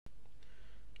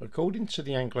According to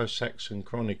the Anglo-Saxon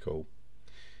Chronicle,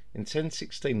 in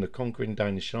 1016 the conquering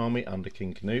Danish army under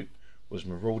King Canute was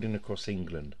marauding across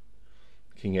England.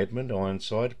 King Edmund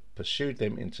Ironside pursued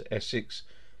them into Essex,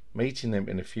 meeting them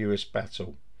in a furious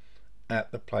battle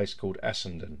at the place called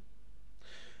Ashingdon.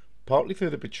 Partly through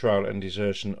the betrayal and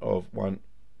desertion of one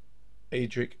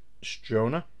Edric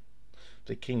Strona,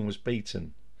 the king was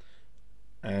beaten,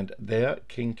 and there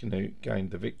King Canute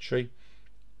gained the victory,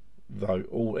 though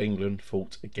all England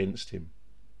fought against him.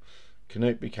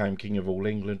 Canute became king of all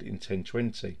England in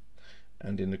 1020,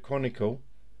 and in the Chronicle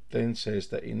then says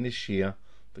that in this year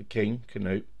the king,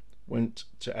 Canute, went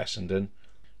to Ashingdon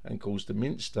and caused the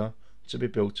minster to be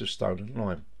built of stone and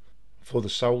lime, for the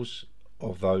souls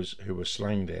of those who were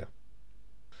slain there.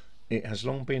 It has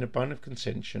long been a bone of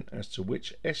contention as to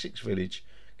which Essex village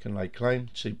can lay claim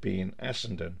to being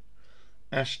Ashingdon,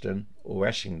 Ashton or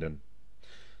Ashingdon.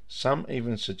 Some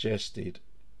even suggested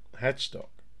Hadstock.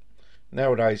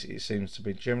 Nowadays it seems to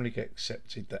be generally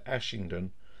accepted that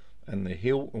Ashingdon and the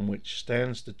hill on which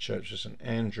stands the church of St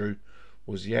Andrew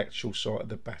was the actual site of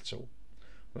the battle.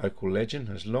 Local legend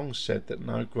has long said that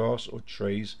no grass or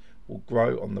trees will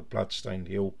grow on the blood-stained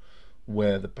hill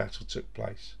where the battle took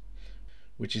place,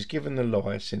 which is given the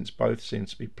lie since both seem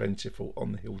to be plentiful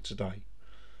on the hill today.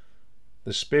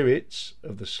 The spirits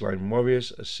of the slain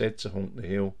warriors are said to haunt the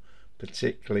hill,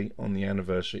 particularly on the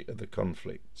anniversary of the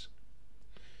conflict.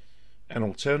 An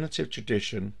alternative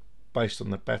tradition, based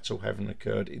on the battle having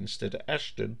occurred instead of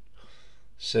Ashton,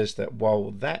 says that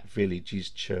while that village's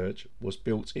church was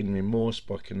built in remorse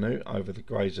by Canute over the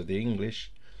graves of the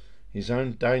English, his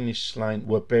own Danish slain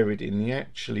were buried in the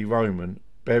actually Roman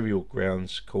burial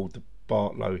grounds called the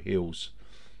Bartlow Hills,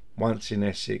 once in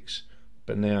Essex,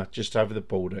 but now just over the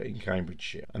border in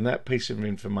Cambridgeshire. And that piece of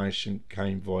information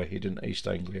came via Hidden East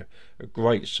Anglia, a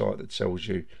great site that tells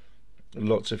you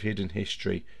lots of hidden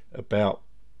history about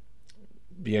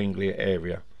the Anglia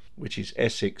area, which is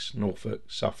Essex, Norfolk,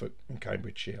 Suffolk and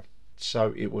Cambridgeshire.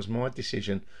 So it was my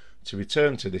decision to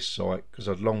return to this site because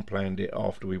I'd long planned it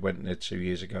after we went there 2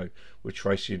 years ago with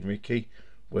Tracy and Ricky,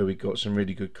 where we got some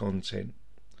really good content.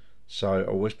 So I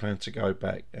always planned to go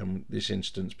back, and this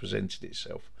instance presented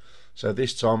itself. So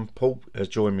this time Paul has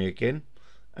joined me again,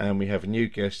 and we have a new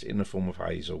guest in the form of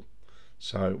Hazel.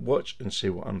 So watch and see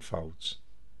what unfolds.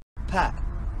 Pat.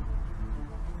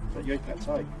 Is that you, Pat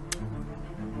Tate?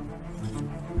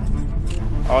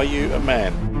 Are you a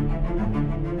man?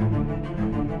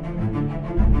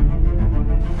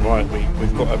 Right,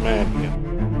 we've got a man here.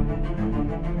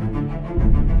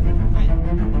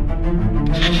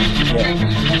 Yeah.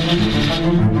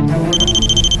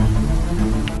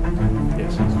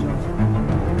 Yes, it's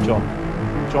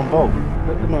John Bolt.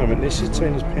 At the moment, this is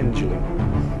Tina's pendulum.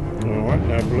 Alright,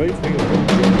 now I believe we've got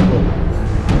John Bolt.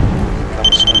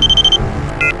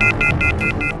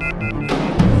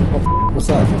 What's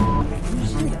that?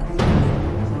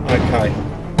 Okay.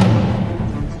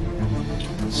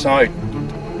 So.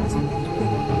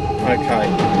 Okay.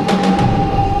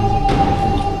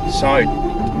 So.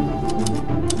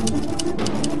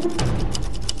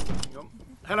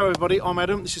 Hello everybody, I'm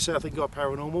Adam, this is South England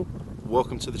Paranormal.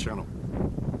 Welcome to the channel.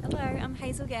 Hello, I'm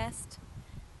Hazel Guest.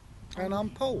 And I'm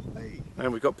Paul. Hey.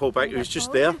 And we've got Paul back, who's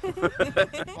just there.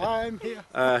 I'm here.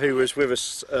 Who was with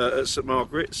us at St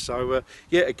Margaret's. So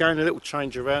yeah, again a little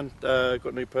change around. Got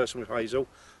a new person with Hazel.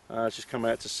 Just come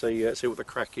out to see what the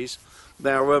crack is.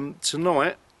 Now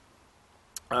tonight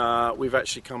we've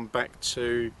actually come back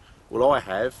to, well I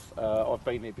have, I've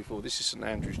been here before. This is St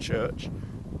Andrew's Church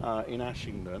in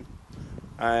Ashingdon.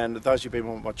 And those who've been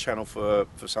on my channel for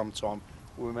some time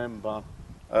will remember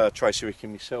Tracy, Ricky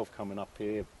and myself coming up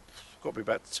here. Got to be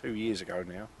about 2 years ago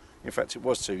now. In fact, it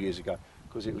was 2 years ago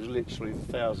because it was literally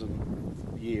the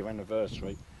 1000-year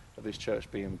anniversary of this church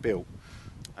being built.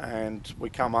 And we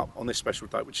come up on this special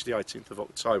date, which is the 18th of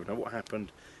October. Now, what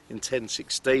happened in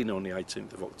 1016 on the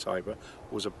 18th of October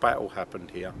was a battle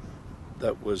happened here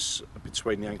that was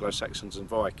between the Anglo-Saxons and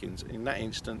Vikings. In that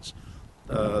instance,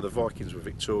 the Vikings were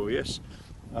victorious.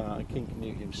 King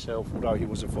Canute himself, although he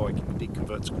was a Viking, he did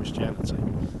convert to Christianity.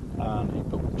 He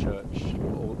built the church,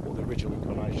 or the original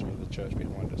incarnation of the church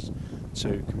behind us,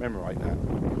 to commemorate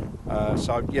that.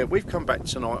 So yeah, we've come back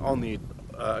tonight on the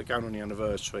going on the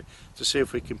anniversary to see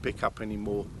if we can pick up any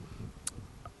more.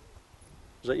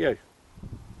 Was that you?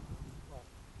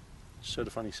 Just heard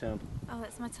a funny sound. Oh,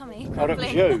 that's my tummy. Oh, that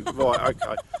was you. Right,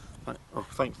 okay. Oh,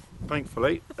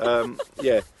 thankfully.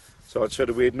 Yeah. So I just heard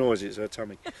a weird noise. It's her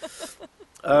tummy.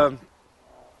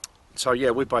 So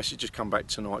yeah, we basically just come back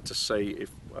tonight to see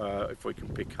if we can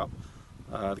pick up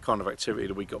the kind of activity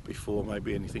that we got before,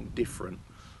 maybe anything different.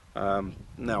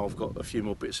 Now I've got a few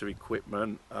more bits of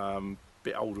equipment,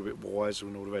 bit older, a bit wiser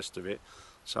and all the rest of it.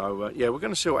 So yeah, we're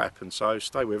going to see what happens, so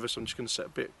stay with us. I'm just going to set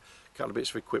a couple of bits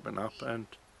of equipment up. And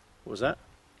what was that?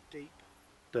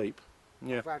 Deep.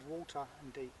 Yeah. I've had water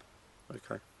and deep.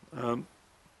 Okay.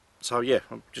 So yeah,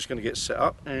 I'm just going to get set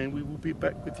up and we will be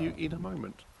back with you in a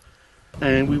moment.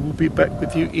 And we will be back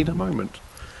with you in a moment.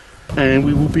 And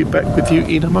we will be back with you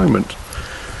in a moment.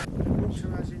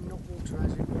 Water as in, not water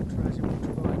as in, water as in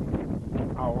water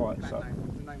Viking. Oh right, That so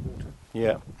name, the name water.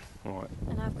 yeah, right.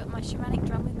 And I've got my ceramic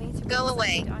drum with me to Go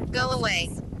away. Go away.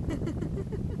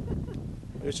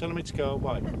 You're telling me to go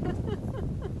away? No,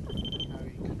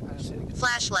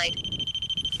 Flashlight.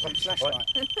 flashlight.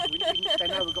 They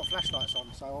know we've got flashlights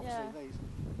on, so obviously Yeah. these.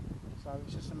 So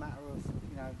it's just a matter of,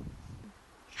 you know.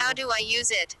 How do I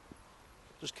use it?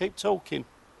 Just keep talking.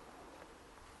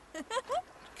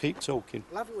 Keep talking.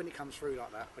 I love it when it comes through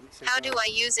like that. When it says, How do I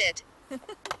use it?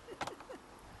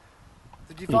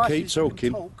 The devices talking.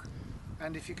 can talk,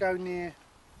 and if you go near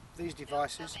these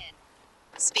devices,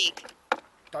 Speak.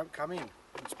 don't come in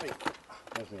and speak.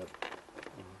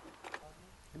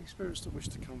 Any spirits that wish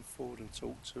to come forward and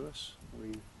talk to us,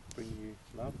 we bring you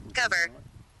love. Cover.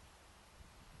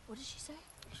 What did she say?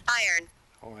 Iron.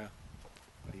 Higher.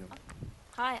 Hang on.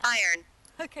 Hi. Iron.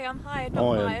 Okay, I'm hired,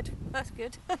 not Iron. hired. That's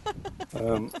good.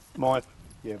 My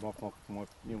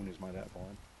union is made out of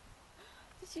iron.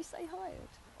 Did you say hired?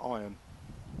 Iron.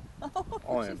 Oh,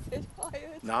 Iron. she said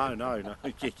hired. No.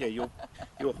 Yeah,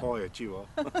 you're hired. You are.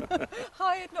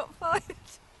 Hired, not fired.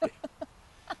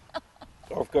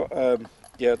 I've got the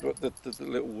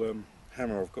little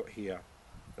hammer I've got here.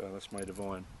 That's made of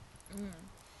iron.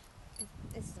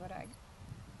 This is what I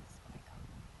got.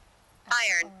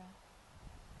 Iron.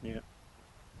 Yeah.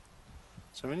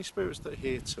 So any spirits that are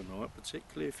here tonight,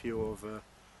 particularly if you're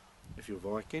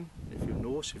Viking, if you're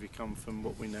Norse, if you come from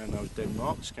what we now know as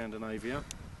Denmark, Scandinavia,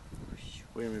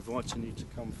 we're inviting you to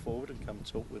come forward and come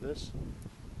talk with us.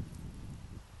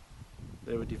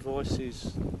 There are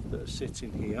devices that are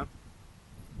sitting here.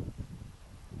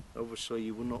 Obviously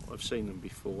you will not have seen them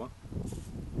before.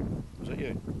 Was that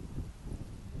you?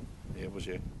 Yeah, it was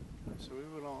you. So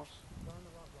we will ask,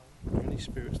 are there any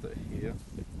spirits that are here,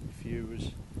 if you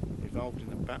was involved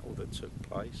in a battle that took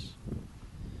place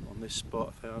on this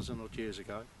spot 1,000 odd years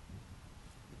ago,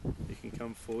 you can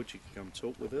come forward, you can come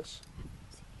talk with us.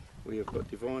 We have got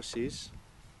devices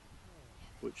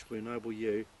which will enable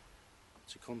you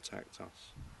to contact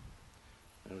us.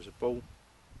 There is a ball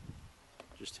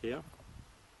just here.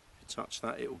 If you touch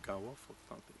that, it will go off. I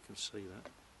don't think you can see that.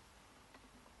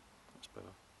 That's better.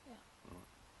 Yeah.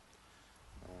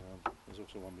 Right. There's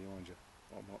also one behind you.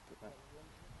 I might put that.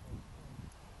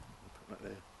 I'll put that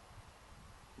there.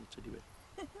 The teddy bear.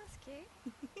 That's cute.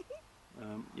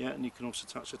 Yeah, and you can also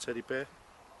touch the teddy bear.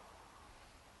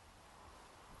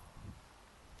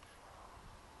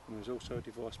 And there's also a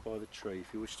device by the tree.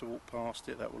 If you wish to walk past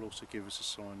it, that will also give us a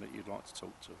sign that you'd like to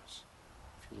talk to us.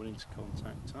 If you're willing to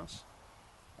contact us.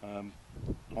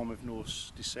 I'm of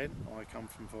Norse descent. I come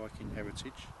from Viking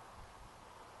heritage.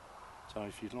 So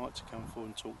if you'd like to come forward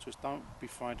and talk to us, don't be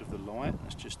afraid of the light.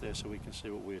 It's just there so we can see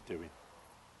what we're doing.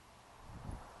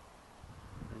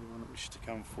 Anyone that wishes to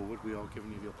come forward, we are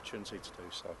giving you the opportunity to do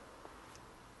so.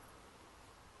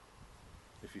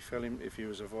 If you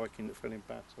was a Viking that fell in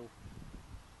battle,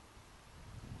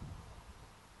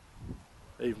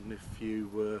 even if you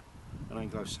were an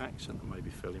Anglo-Saxon that maybe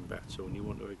fell in battle and you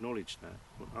want to acknowledge that,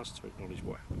 want us to acknowledge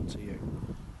what happened to you,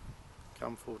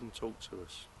 come forward and talk to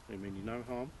us. We mean you no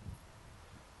harm,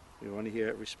 we're only here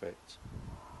at respect.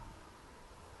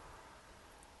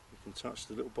 You can touch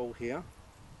the little ball here,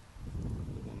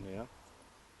 the one there,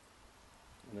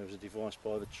 and there's a device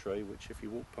by the tree which if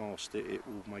you walk past it, it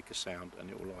will make a sound and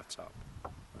it will light up.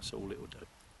 That's all it will do.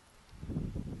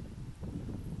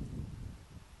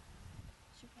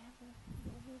 Should we have a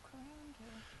little walk around?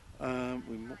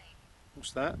 Or?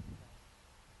 What's that?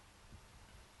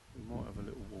 We might have a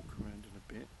little walk around in a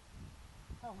bit.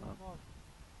 Oh my God.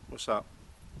 What's up?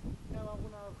 You know, I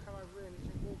want to come over here and it's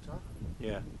in water.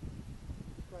 Yeah.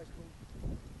 This place called.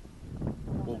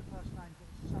 Well- The first name, but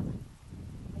it's something.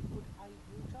 Lakewood A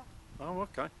water. Oh,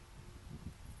 okay.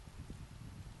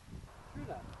 Through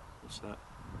that. What's that?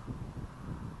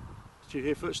 Did you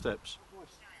hear footsteps?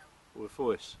 Voice. Or a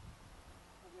voice?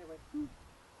 And they went,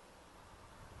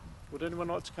 Would anyone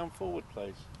like to come forward,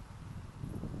 please?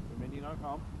 We mean you no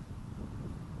harm.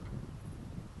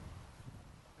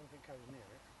 anything goes near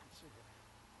it, I can see it.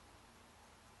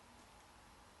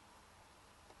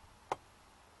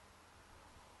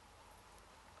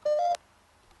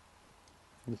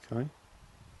 Okay.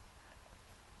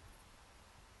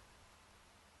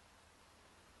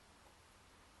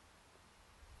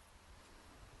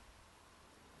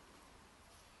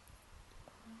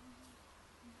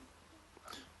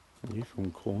 You've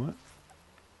gone quiet.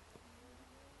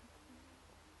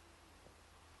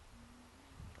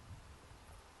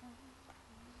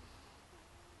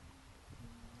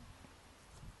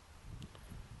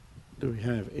 Do we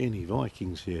have any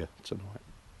Vikings here tonight?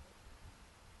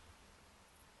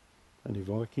 Any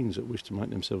Vikings that wish to make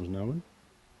themselves known?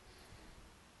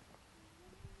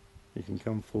 You can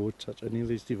come forward, touch any of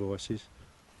these devices.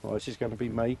 Right, this is going to be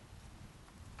me.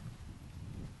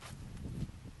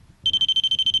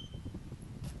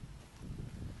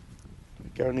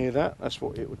 Go near that, that's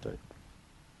what it would do.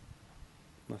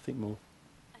 Nothing more.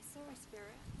 I saw a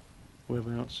spirit.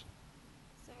 Whereabouts?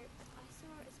 So I saw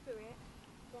a spirit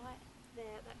right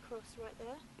there, that cross right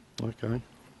there. Okay.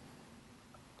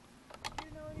 Do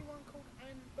you know anyone called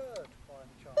Anne Bird by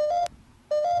any chance?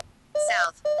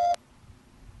 South.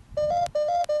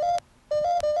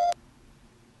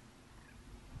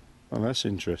 Oh, that's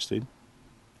interesting.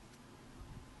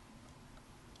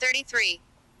 33.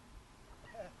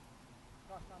 Yeah,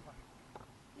 nice number.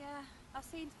 Yeah, I've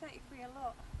seen 33 a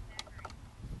lot.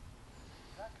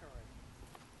 Zachary.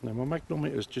 Now my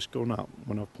magnometer's just gone up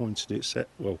when I've pointed it set.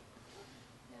 Well,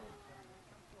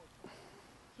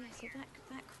 Yeah, so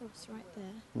that cross right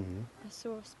there, mhm, I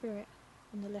saw a spirit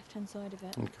on the left hand side of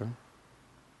it. okay.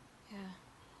 Yeah.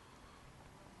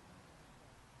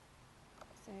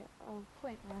 So I'll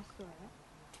point where I saw it.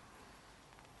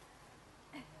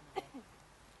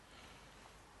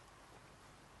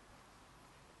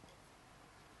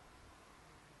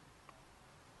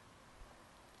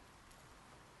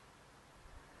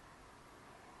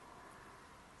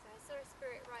 So I saw a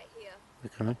spirit right here.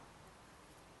 Okay. Have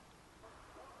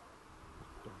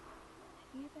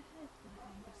you ever heard that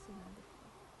Anglo-Saxon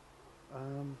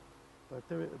before? They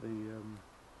do it at the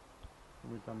when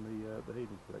we've done the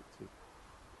Healing Collective.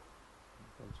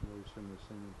 We've done some very similar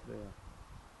singing there.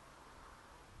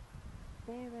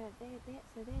 So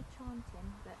they're chanting,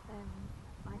 but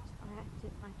I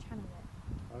channel it.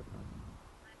 Okay.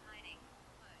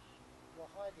 You're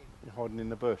hiding. You're hiding in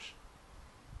the bush.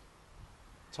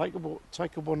 Take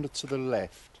a wander to the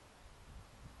left.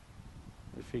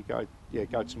 If you go, yeah,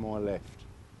 go to my left.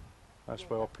 That's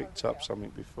where I picked up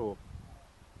something before.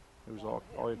 It was like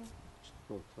I. Oh,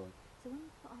 sorry. So when you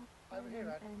put our Over phone here, on,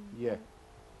 Ed. Yeah.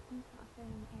 when you put our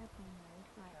phone on airplane mode,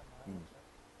 right?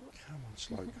 Come on,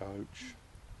 slow coach.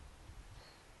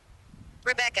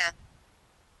 Rebecca.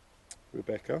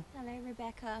 Rebecca. Hello,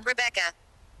 Rebecca. Rebecca.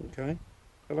 Okay.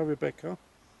 Hello, Rebecca.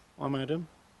 I'm Adam,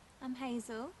 I'm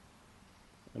Hazel,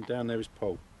 and down there is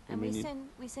Paul. and we you- send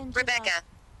you Rebecca. love.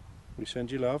 We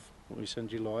send you love. We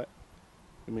send you light.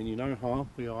 We mean you no harm.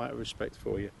 We are out of respect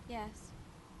for you. Yes.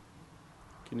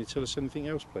 Can you tell us anything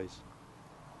else, please?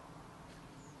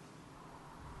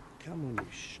 Come on, you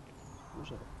What was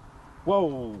that?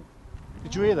 Whoa!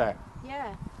 Did you hear that?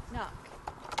 Yeah. Knock.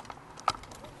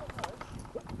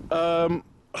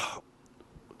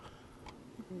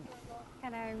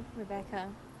 Hello, Rebecca.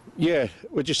 Yeah,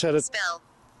 we just had a. Spell.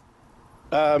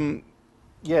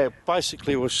 Yeah,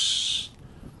 basically what's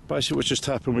just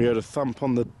happened. We had a thump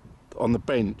on the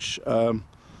bench.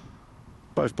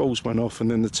 Both balls went off, and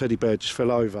then the teddy bear just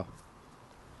fell over.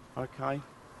 Okay,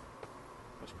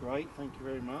 that's great. Thank you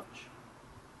very much.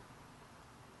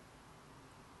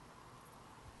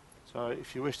 So,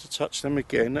 if you wish to touch them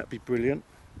again, that'd be brilliant.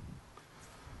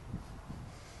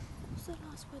 What was the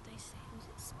last word they said? Was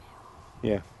it spell?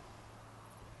 Yeah.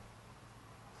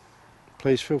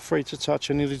 Please feel free to touch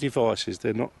any of the devices.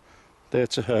 They're not there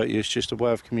to hurt you. It's just a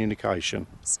way of communication.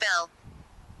 Spell.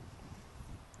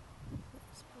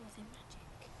 Spell was in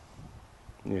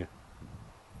magic. Yeah.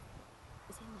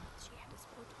 Was in that she had a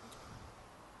spell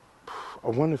to I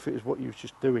wonder if it was what you was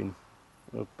just doing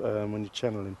when you're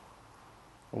channeling.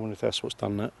 I wonder if that's what's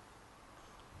done that.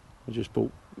 I just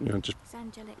bought, just It's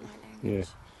angelic light yeah. language.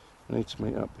 I need to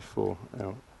meet up before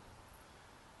out.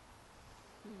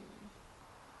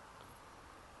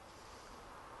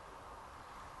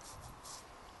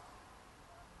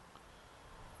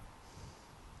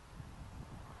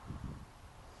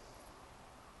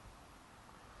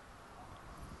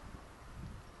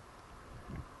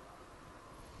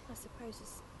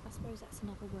 I suppose that's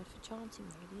another word for chanting,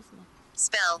 really, isn't it?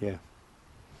 Spell. Yeah.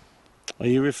 Are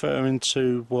you referring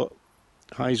to what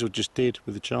Hazel just did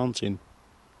with the chanting?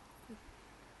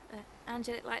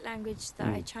 Angelic light language that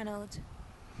I channeled.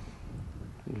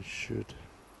 You should.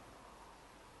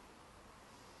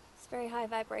 It's very high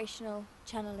vibrational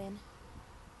channeling.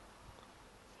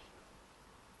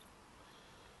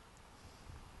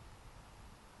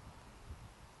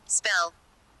 Spell.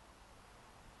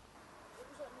 What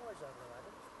was that noise over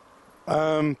there,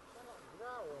 Adam? Um. Sounded like a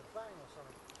row or a bang or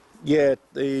something.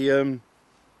 Yeah.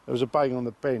 There was a bang on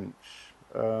the bench,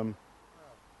 and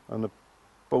the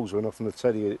balls went off, and the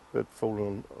teddy had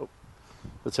fallen on.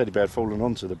 The teddy bear had fallen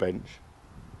onto the bench.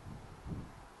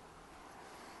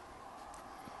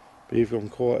 But you've gone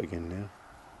quiet again now.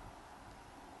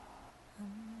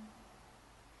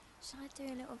 Shall I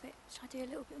do a little bit? Shall I do a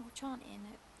little bit more chanting,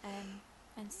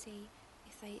 and see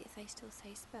if they still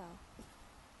say spell?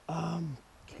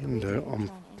 Can do.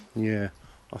 Chanting. Yeah,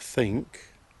 I think.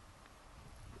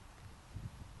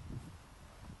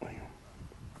 Hang on.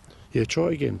 Yeah, try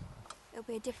it again. It'll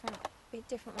be a different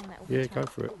one that will be Yeah, chanted. go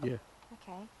for it. Yeah.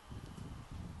 Okay.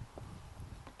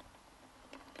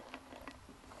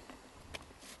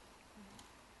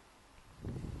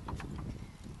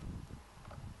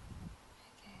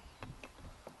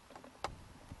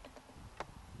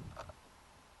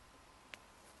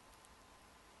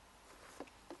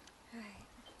 Right.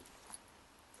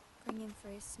 Bringing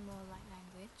through some more light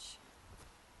language.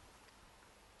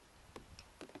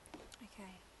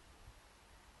 Okay.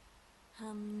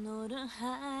 I'm not a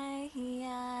high,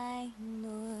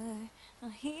 nor a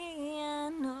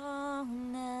here, no,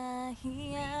 na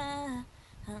here.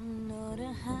 I'm not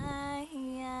a high,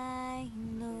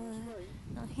 nor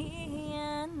a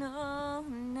here, no,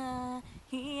 na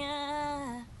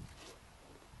here.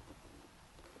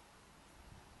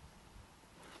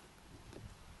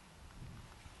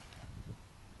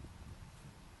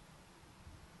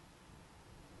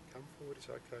 Come forward. It's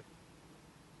okay.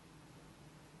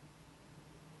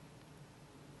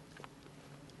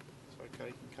 It's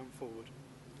okay. Come forward.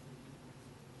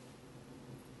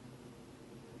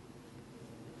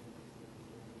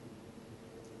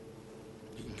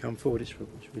 You can come forward. It's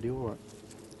really all right.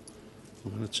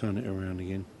 I'm going to turn it around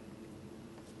again.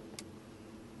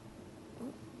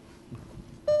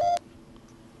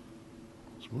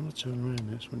 So when I turn around,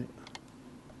 that's when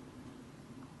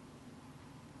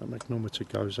that magnometer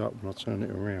goes up when I turn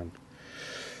it around.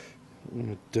 What I'm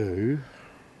going to do,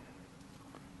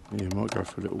 yeah, I might go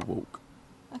for a little walk.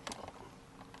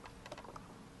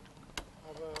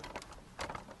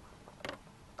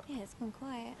 Yeah, it's gone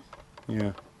quiet.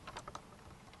 Yeah.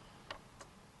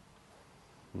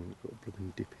 Oh, we've got a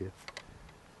blooming dip here.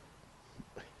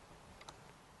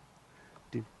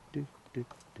 Do, do, do,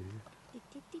 do.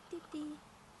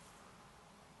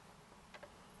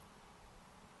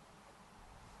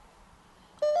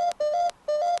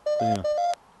 There.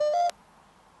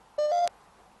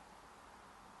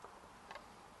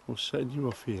 What's setting you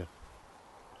off here?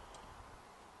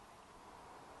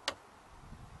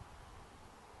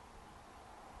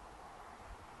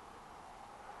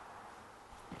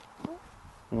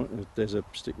 Oh, there's a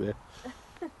stick there.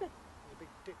 There's a big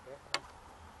dip there.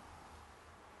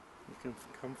 You can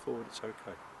come forward, it's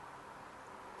okay.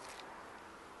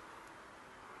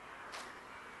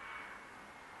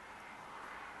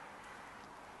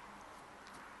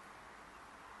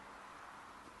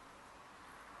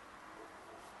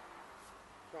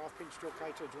 So I've pinched your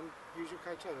K2. Do you want to use your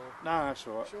K2 or? No, that's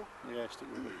alright. Sure? Yeah, stick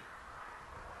with it.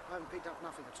 I haven't picked up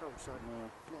nothing at all, so No.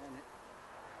 not on it.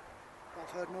 But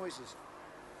I've heard noises.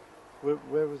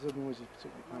 Where was the noises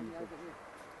particularly coming Maybe from? over here.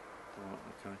 Right,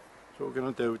 okay. So what we're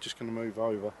going to do, we're just going to move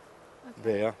over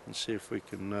there and see if we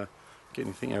can get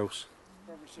anything else.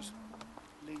 Probably it's just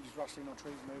leaves rustling or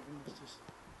trees moving. It just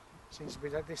seems to be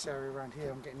that this area around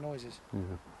here I'm getting noises. Yeah.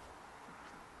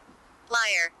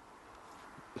 Liar.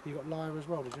 You got lyre as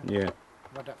well, did you? Yeah.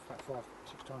 I've had that for 5,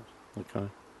 6 times. Okay.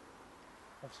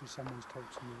 Obviously someone's told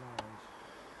some lies.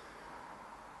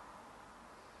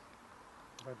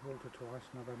 I've had Walter twice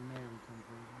and I've had Mary come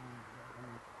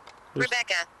through.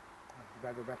 Rebecca. I've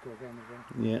had Rebecca again as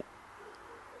well. Yeah.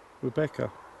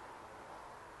 Rebecca.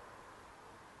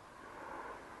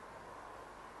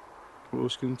 What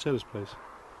else can you tell us, please?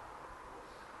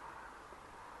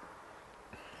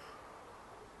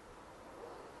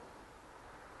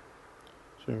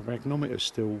 So the magnometer's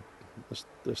still,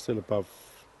 they're still above.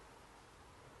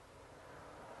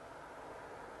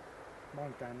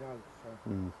 Mine's down low, so.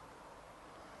 Mm.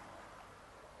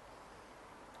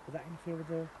 Would that interfere with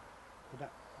the, would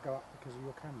that go up because of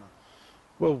your camera?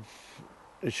 Well,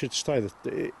 it should stay.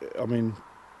 I mean,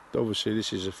 obviously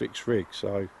this is a fixed rig,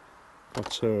 so if I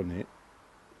turn it,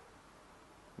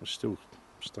 it's still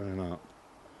staying up.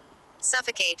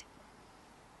 Suffocate.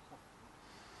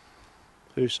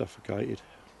 Who suffocated?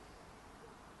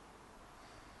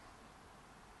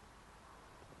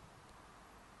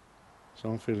 So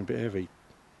I'm feeling a bit heavy.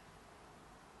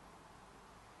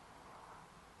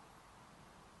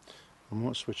 I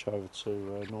might switch over to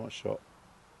night shot.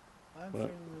 I'm Right.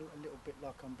 feeling a little bit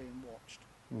like I'm being watched,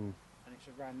 Mm. and it's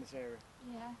around this area.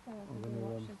 Yeah, I feel like I'm I've gonna,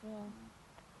 been watched as well.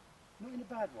 Not in a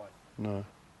bad way. No.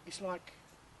 it's like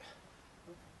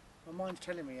my mind's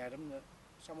telling me, Adam, that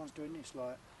someone's doing this,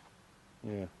 like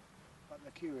Yeah.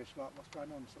 they're curious, like what's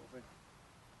going on, sort of thing.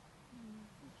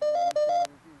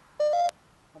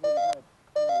 I've already heard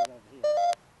noises over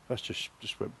here. That's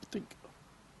just went think.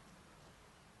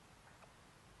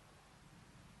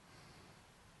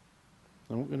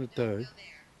 Now what I'm going to do,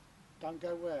 Don't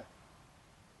go where?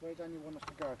 Where don't you want us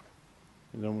to go?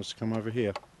 you don't want us to come over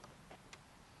here.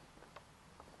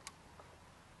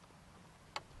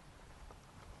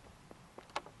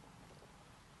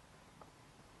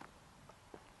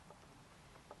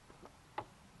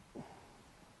 I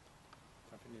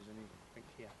don't think there's anything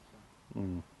here. So.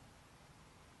 Mm.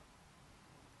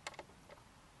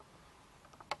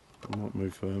 I might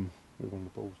move one of the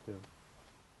balls down.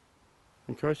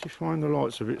 In case you find the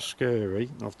lights a bit scary,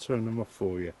 I've turned them off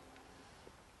for you.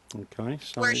 Okay,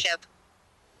 so Worship.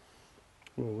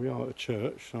 well, we are at a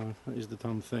church, so that is the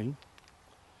done thing.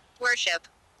 Worship.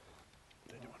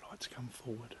 Would anyone like to come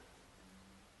forward?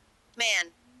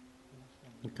 Man.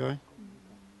 Okay.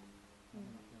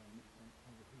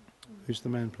 Who's the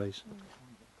man, please?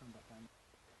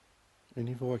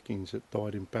 Any Vikings that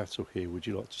died in battle here, would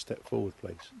you like to step forward,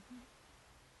 please?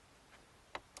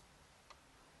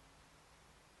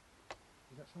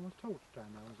 Is that someone's torch down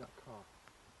there, or is that a car?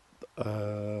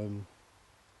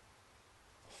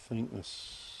 I think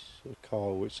that's a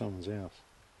car with someone's house.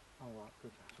 Oh right,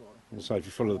 good, that's right. And so if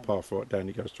you follow the path right down,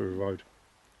 it goes through a road.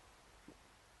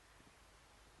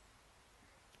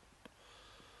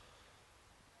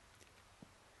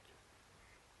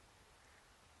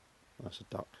 That's a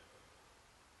duck.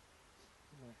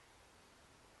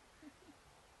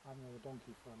 I haven't had a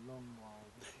donkey for a long while.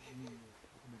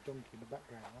 And a donkey in the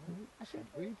background. That sounds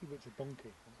weird if it's a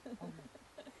donkey.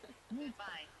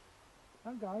 Goodbye.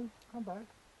 Don't go, come back.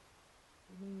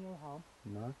 You mean no harm.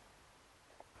 No.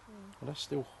 Well, that's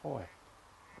still high.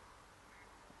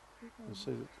 You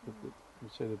see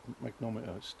the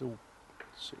magnometer, it's still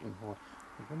sitting high.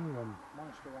 I'm gonna,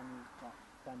 Mine's still only like,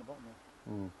 down the bottom there.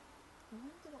 I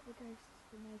wonder what the ghosts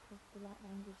will make of the light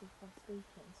language if I speak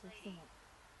it and sort of sing it.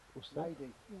 what's that?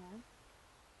 Lady. Yeah,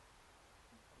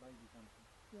 Lady something.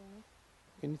 yeah.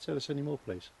 Can you tell us any more,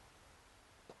 please?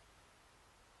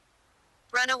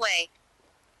 Run away.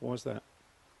 Why is that?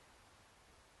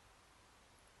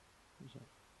 What's that?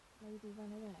 Lady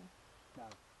run away. No,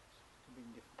 it can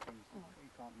mean different things. Oh. You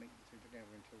can't meet the two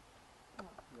together until Oh,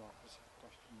 you ask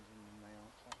questions and then they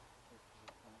answer.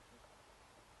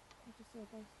 I just saw a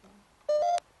ghost there.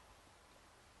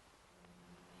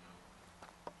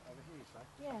 Over here, you say?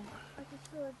 Yeah, I just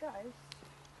saw a ghost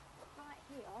right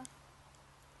here,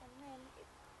 and then it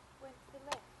went to the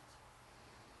left.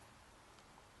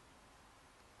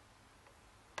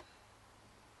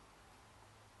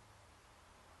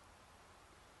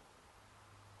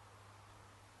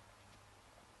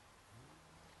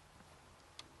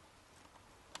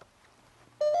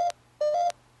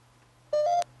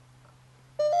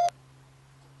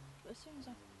 But as soon as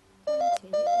I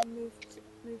pointed, it then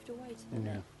moved away to the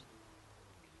Yeah. left.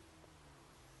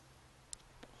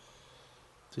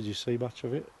 Did you see much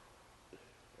of it? It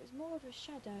was more of a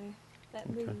shadow that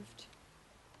Okay. moved.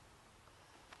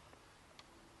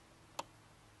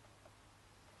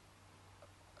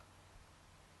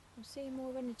 I'm seeing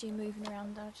more energy moving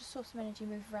around. I just saw some energy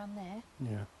move around there.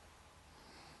 Yeah.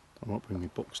 I might bring my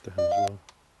box down as well.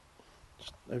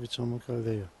 Just every time I go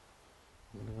there,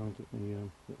 I'm going to go and get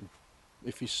me,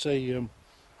 if you see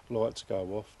lights go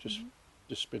off, just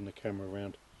spin the camera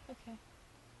around. Okay.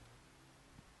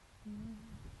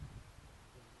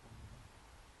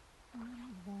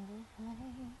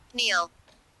 Kneel.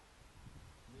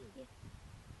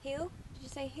 Hill? Did you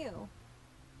say hill?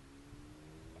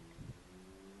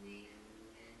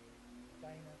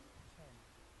 Dana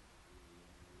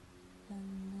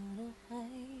 10.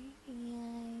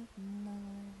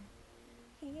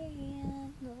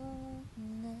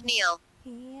 Kneel. I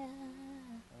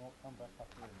might come back up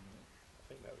here in a minute. I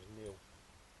think that was Neil.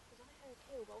 Because I heard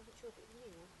hill, but I wasn't sure if it was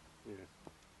Neil. Yeah.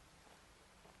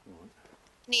 Right.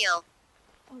 Kneel.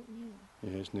 Oh, Neil.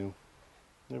 Yeah, it's Neil.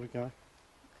 There we go.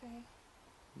 Okay.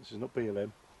 This is not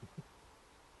BLM.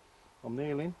 I'm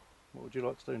kneeling. What would you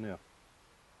like to do now?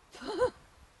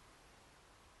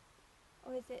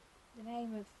 Or is it the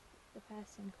name of the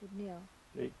person called Neil?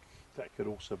 That could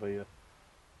also be a.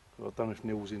 I don't know if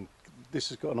Neil's in. This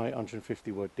has got an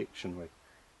 850 word dictionary,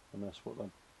 and that's what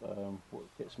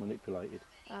what gets manipulated.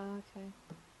 Ah, okay.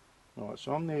 Alright,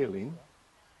 so I'm kneeling.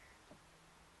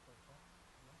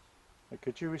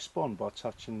 Could you respond by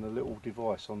touching the little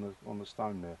device on the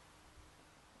stone there?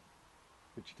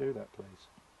 Could you do that, please?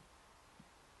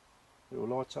 It will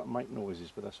light up and make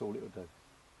noises, but that's all it'll do.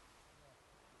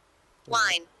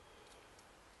 Wine.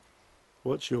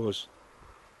 What's yours?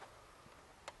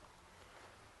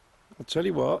 I'll tell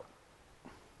you what,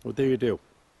 we'll do a deal.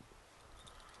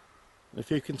 If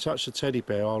you can touch the teddy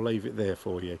bear, I'll leave it there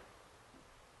for you.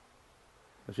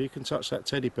 If you can touch that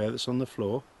teddy bear that's on the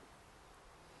floor,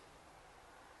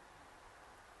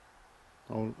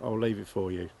 I'll leave it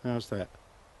for you. How's that?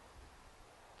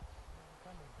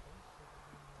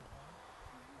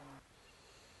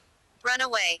 Run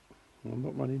away. I'm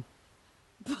not running.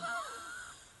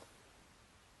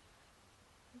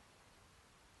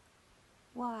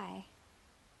 Why?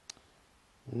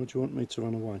 Why do you want me to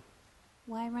run away?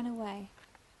 Why run away?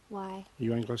 Why?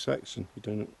 You Anglo-Saxon? You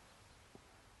don't.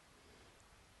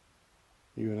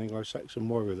 You're an Anglo-Saxon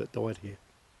warrior that died here.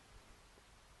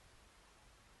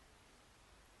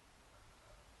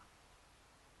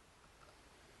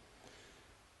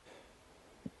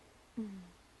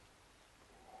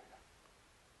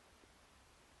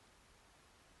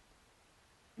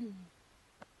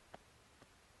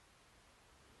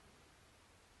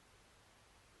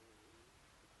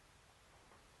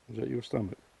 Is that your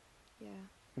stomach? Yeah.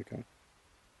 Okay.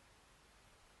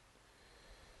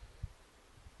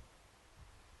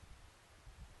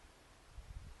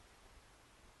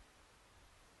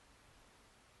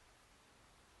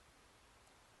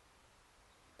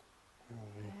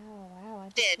 Wow,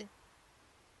 Did.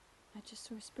 I just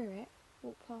saw a spirit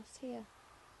walk past here.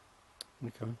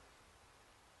 Okay.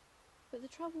 But the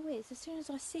trouble is, as soon as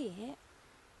I see it,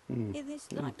 it's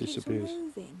It like keeps disappears.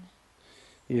 moving.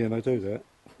 Yeah, they do that.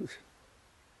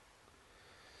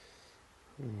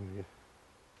 Oh yeah.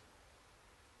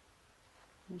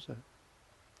 What's that?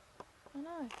 I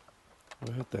know.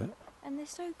 I heard that. And they're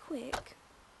so quick.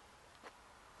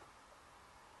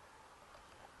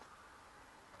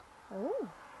 Oh.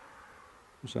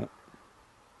 What's that?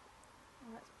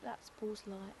 Oh, that's Paul's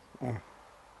light. Ah.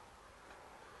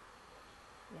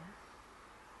 Yeah.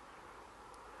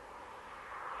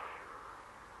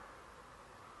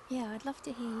 Yeah, I'd love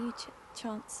to hear you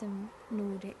chant some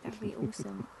Nordic. That'd be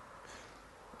awesome.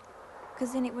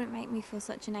 Because then it wouldn't make me feel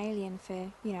such an alien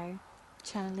for, you know,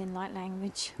 channeling light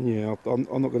language. Yeah, I'm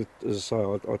not going to, as I say,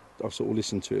 I've sort of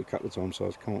listened to it a couple of times, so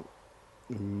I can't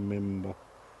remember.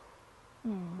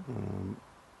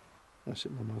 That's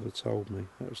it, my mother told me.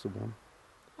 That was the one.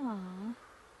 Aww.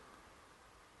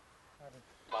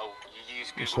 Well, you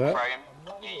use What's Google that? Chrome,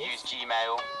 you use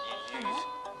Gmail, you use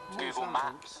Google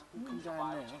Maps. Come down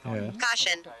now, Yeah.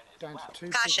 Caution. down to two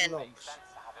Caution. big logs,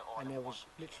 and there was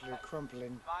literally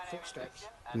crumpling footsteps Yeah.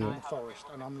 in the forest,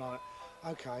 and I'm like,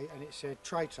 okay, and it said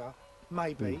traitor,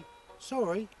 maybe,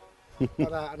 sorry, like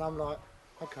that, and I'm like,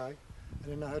 okay,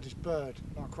 and then I heard this bird,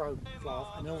 like a crow, fly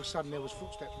off, and all of a sudden there was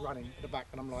footsteps running at the back,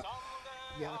 and I'm like,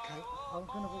 yeah, okay, I'm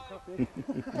gonna walk up here.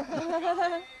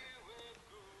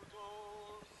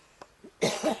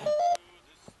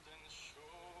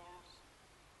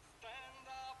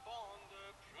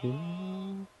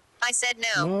 I said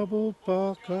no. Noble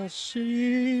bark I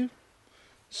see,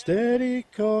 steady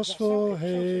course for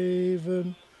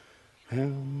haven. How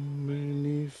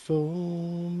many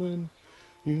foemen,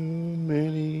 you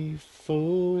many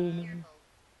foemen.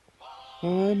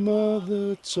 My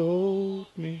mother told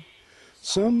me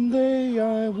someday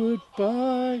I would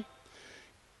buy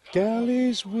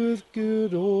galleys with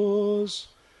good oars,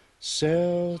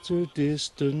 sail to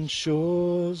distant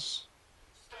shores.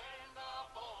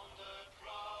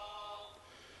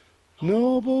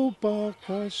 Noble bark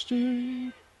I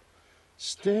stood,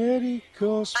 steady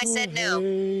course I for said no.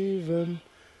 haven.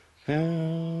 How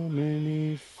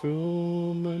many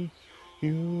foemen,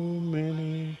 you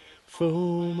many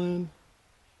foemen.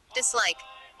 Dislike.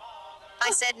 I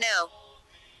said no.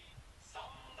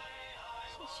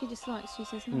 She dislikes, she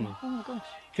says no. Oh my gosh.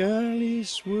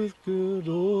 Galleys with good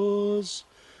oars,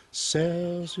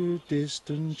 sail to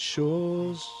distant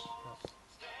shores.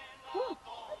 What? I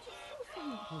just saw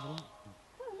something. Oh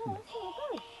no,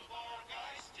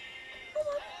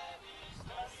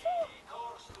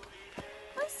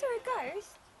 I saw a ghost. Oh my... I saw a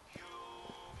ghost.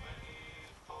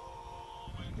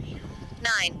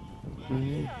 9.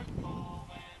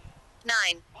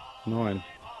 9. 9.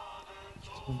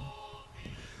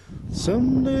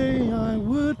 Someday I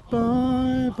would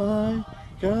buy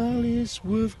galleys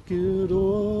with good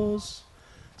oars,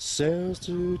 sails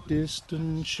to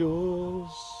distant shores.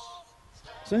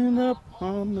 Stand up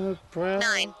on the prow.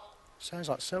 9. Sounds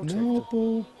like Celtic.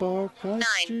 Noble bark I 9.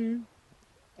 stew.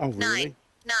 Oh, 9. really?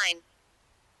 9.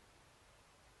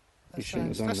 You shouldn't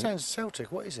have done That that. sounds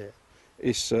Celtic. What is it?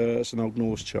 It's an old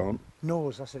Norse chant.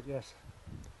 Norse. That's it. Yes.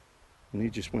 And he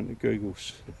just went to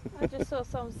Google's. I just saw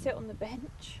someone sit on the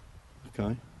bench.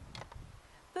 Okay.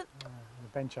 The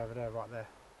bench over there, right there.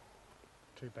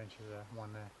 2 benches there,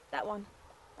 one there. That one.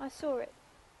 I saw it.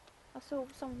 I saw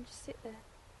someone just sit there.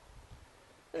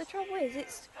 But the trouble is,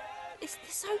 it's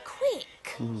so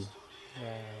quick.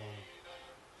 Yeah.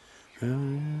 How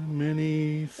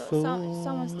many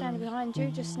Someone standing behind you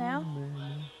just now.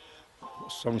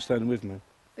 Someone standing with me.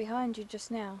 Behind you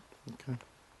just now. Okay.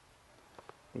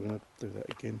 We're going to do that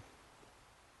again.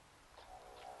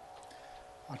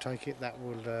 I take it that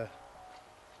will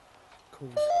cause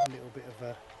a little bit of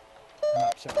an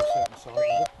upset on certain sides of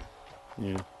it.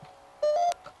 Yeah.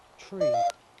 Tree. Well,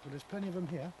 there's plenty of them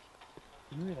here.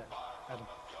 Can you hear that, Adam?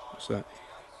 What's that?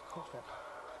 What's that?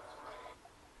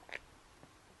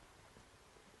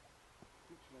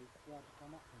 Literally, where to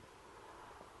come up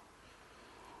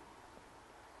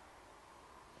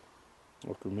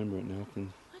from. I can remember it now.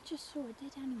 I just saw a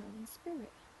dead animal in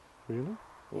spirit. Really?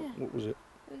 Yeah. What was it?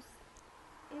 It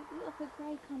looked like a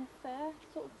grey kind of fur,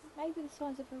 sort of maybe the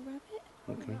size of a rabbit.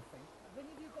 Okay. Nothing. Have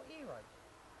any of you got earache?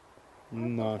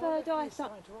 No. Third eye It's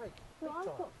starting. starting to ache. Well, Big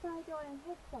I've time. got third eye and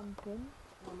head something,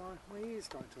 My ear's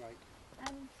starting to ache.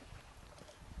 and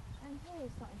here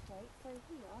is starting to ache. So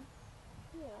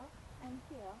here, and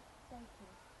here, it's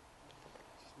aching.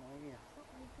 It's my ear. It's not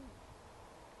very good.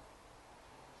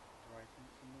 It's aching.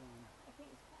 It's annoying. I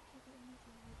think it's quite heavy and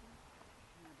easy.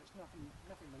 Yeah, but it's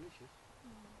nothing malicious.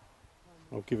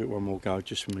 I'll give it one more go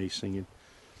just for me singing.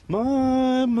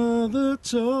 My mother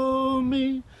told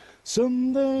me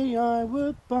someday I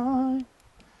would buy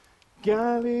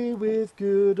galley with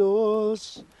good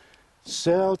oars,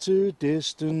 sail to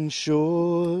distant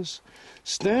shores,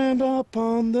 stand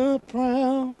upon the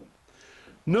prow,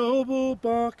 noble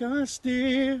bark I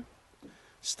steer,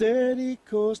 steady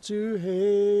course to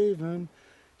haven,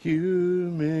 hew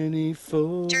many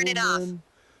foemen. Turn it off.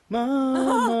 My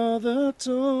mother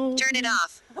told Turn it me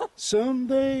off.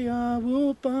 someday I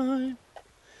will buy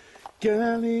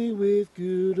galley with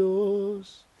good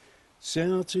oars,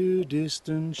 sail to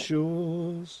distant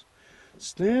shores,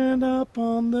 stand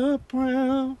upon the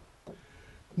prow,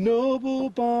 noble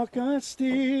bark I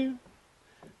steer,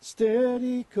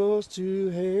 steady course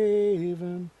to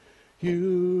haven,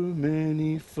 hew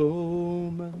many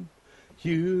foemen,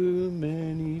 hew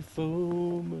many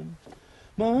foemen.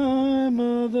 My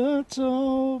mother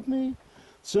told me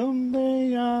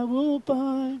someday I will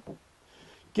buy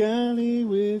galley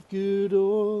with good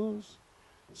oars,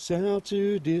 sail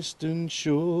to distant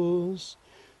shores,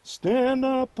 stand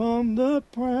upon the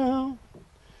prow,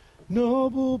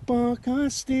 noble bark I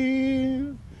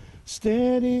steer,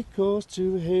 steady course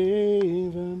to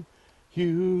haven,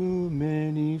 hew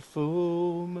many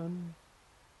foemen.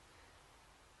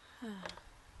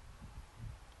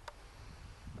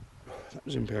 That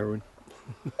was empowering.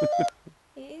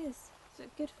 It is. So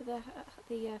good for the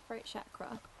throat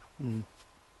chakra. Mm.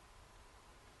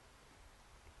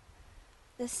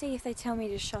 Let's see if they tell me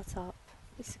to shut up.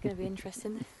 This is going to be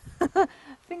interesting.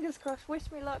 Fingers crossed. Wish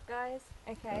me luck, guys.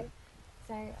 Okay.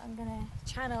 So I'm going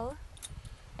to channel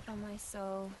from my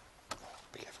soul.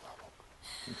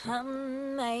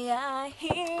 Maya,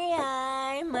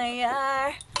 here,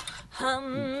 Maya.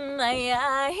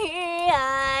 Maya,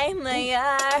 here,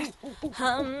 Maya.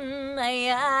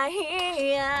 Maya,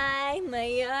 here,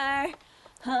 Maya.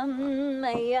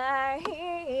 Maya,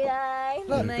 here,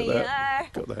 Maya.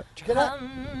 Got that. Did you get that?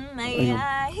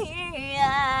 Maya,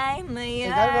 here,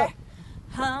 Maya.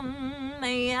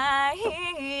 Maya,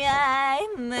 here,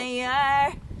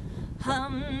 Maya.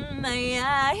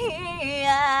 Maya,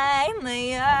 here,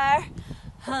 Maya.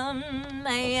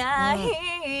 Maya,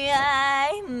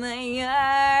 here,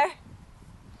 Maya.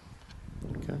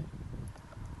 Okay.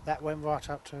 That went right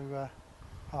up to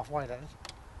halfway, that is.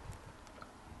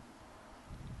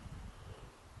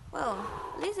 Well,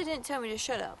 at least they didn't tell me to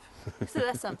shut up. So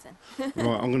that's something. Right,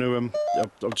 I'm gonna I'm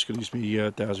just gonna use my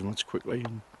dowsing rods quickly.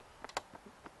 And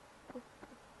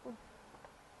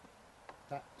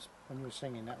That's when you were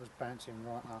singing, that was bouncing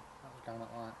right up. That was going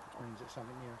up like that, which means it's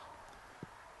something near us.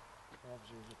 So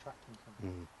obviously it was attracting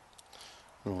something.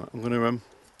 right, I'm gonna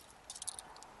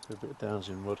do a bit of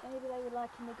dowsing rod. Maybe they were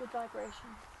liking the good vibration.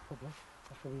 Probably.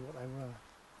 That's probably what they were.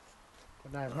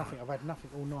 But now nothing. I've had nothing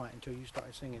all night until you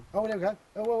started singing. Oh, there we go.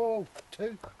 Oh, whoa, whoa, whoa.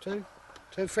 2, 2,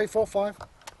 2, 3, 4, 5.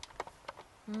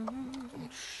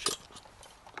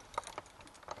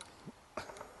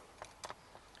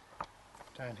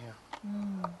 Down here.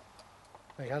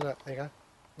 There you go, look, there you go.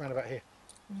 Round about here.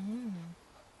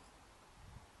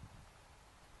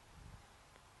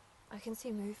 I can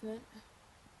see movement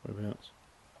Whereabouts?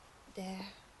 there.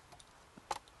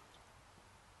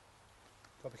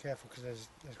 Got to be careful because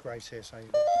there's grace here, so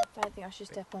you've I don't think I should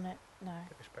step on it. No. got to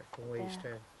be respectful where you Yeah.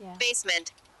 stand. Yeah.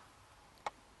 Basement.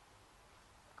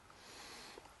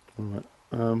 Right.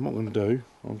 What I'm going to do,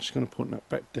 I'm just going to put that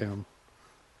back down.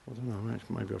 I don't know,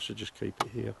 maybe I should just keep it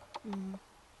here. Mm.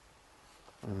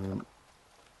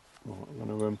 Right,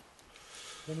 I'm going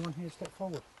Does anyone here step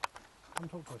forward? Come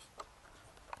talk to us.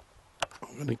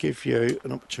 to give you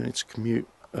an opportunity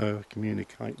to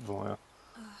communicate via a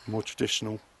more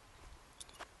traditional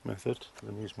method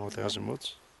than use my 1,000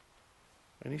 words.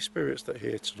 Any spirits that are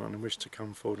here tonight and wish to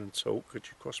come forward and talk, could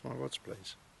you cross my rods,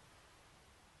 please?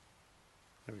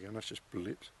 There we go, that's just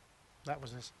blipped. That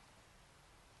was us.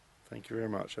 Thank you very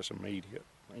much, that's immediate.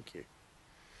 Thank you.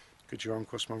 Could you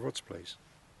uncross my rods, please?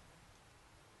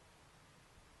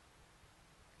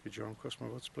 Could you uncross my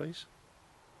rods, please?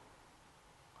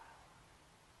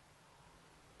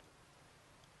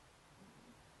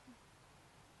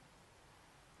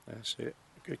 That's it.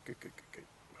 Good, good, good, good, good.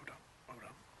 Well done, well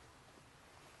done.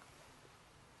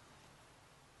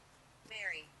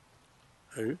 Mary.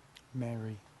 Who?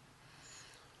 Mary.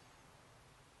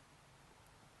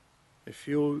 If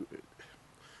you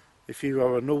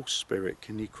are a Norse spirit,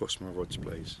 can you cross my rods,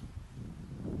 please?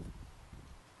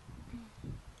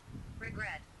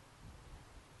 Regret.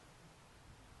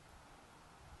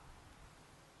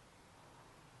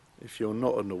 If you're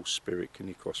not a Norse spirit, can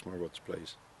you cross my rods,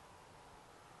 please?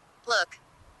 Look.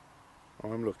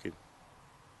 I'm looking.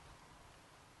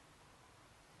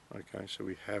 Okay, so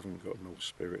we haven't got a Norse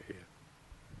spirit here.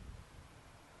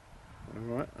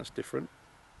 Alright, that's different.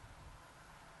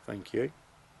 Thank you.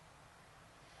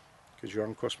 Could you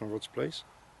uncross my rods, please?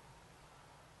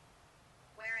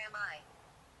 Where am I?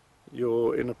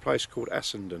 You're in a place called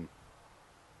Ashingdon.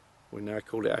 We now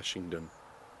call it Ashingdon.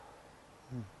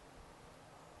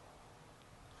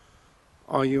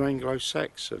 Are you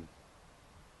Anglo-Saxon?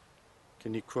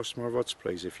 Can you cross my rods,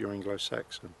 please, if you're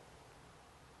Anglo-Saxon?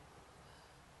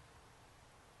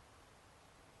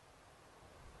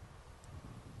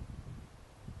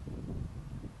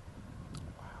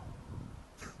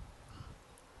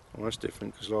 Well, that's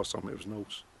different because last time it was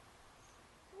Norse.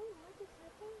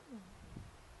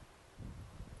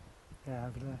 Yeah,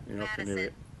 over there. Yeah, I can hear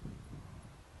it.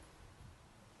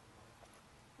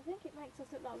 I think it makes us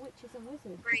look like witches and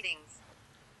wizards. Greetings.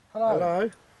 Hello. Hello.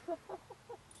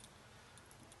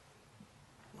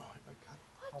 Right, okay.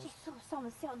 I just saw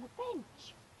someone sit on the bench.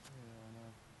 Yeah, I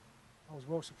know. I was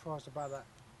well surprised about that.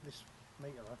 This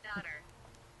meter, though. Daughter.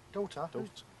 Daughter?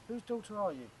 Daughter. Whose daughter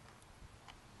are you?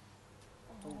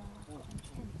 Oh, I've got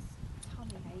intense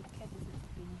tummy ache ever since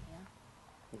I've been here.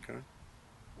 Okay.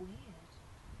 Weird.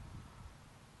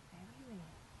 Very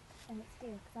weird. And it's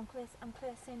here because I'm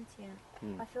clairsentient.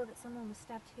 I feel that someone was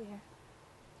stabbed here.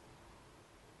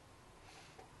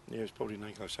 Yeah, it's probably an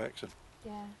Anglo-Saxon.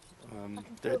 Yeah. I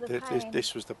can feel the pain.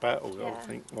 This was the battle, I Yeah.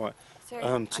 think. Right.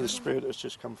 Sorry, To the spirit that's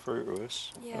just come through to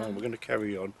us. Yeah. We're going to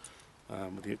carry on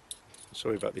with the.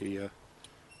 Sorry about the.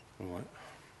 Right.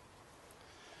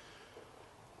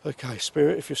 Okay,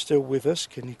 spirit, if you're still with us,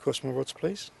 can you cross my rods,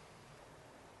 please?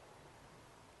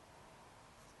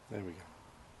 There we go.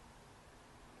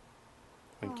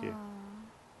 Thank you.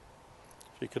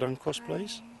 If you could uncross,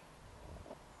 please.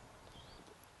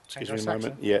 Excuse me a moment.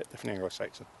 Anglo-Saxon? Yeah, definitely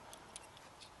Anglo-Saxon.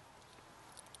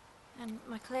 And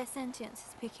my clairsentience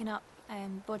is picking up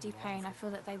body pain. I feel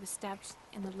that they were stabbed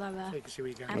in the lower So you can see where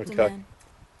you're going. abdomen. Okay.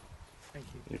 Thank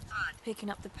you. Hot. Picking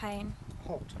up the pain.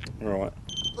 Hot. Right.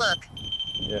 Look.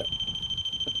 Yeah.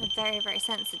 They're very, very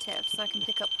sensitive, so I can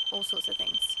pick up all sorts of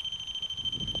things.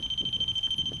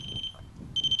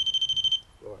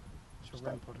 Right. It's your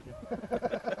REM pod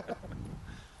again.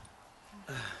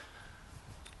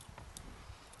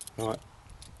 Right.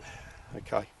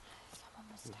 Okay.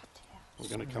 Someone was stabbed here. We're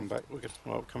going to come back.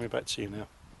 We're coming back to you now.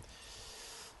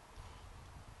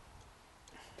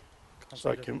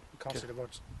 So I can. Can't see the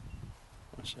rods.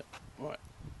 That's it. Right.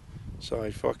 So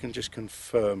if I can just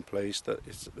confirm, please, that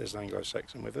there's an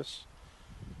Anglo-Saxon with us.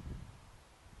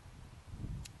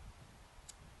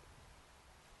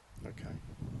 Okay.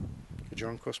 Could you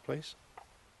uncross, please?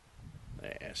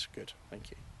 Yes, good. Thank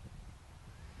you.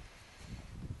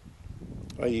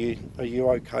 Are you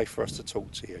okay for us to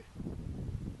talk to you?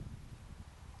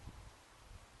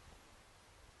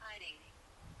 Hiding.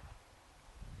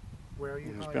 Where are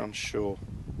you He was a bit hiding? unsure.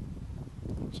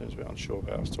 Seems a bit unsure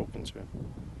about us talking to him.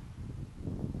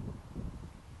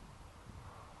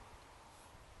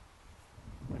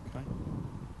 Okay.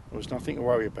 There was nothing to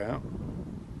worry about.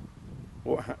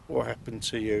 What happened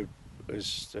to you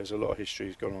is there's a lot of history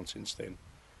has gone on since then.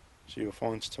 So you're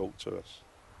fine to talk to us.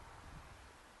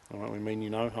 Alright, we mean you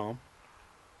no harm.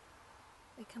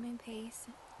 come in peace.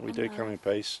 We and do love. come in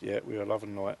peace. Yeah, we are love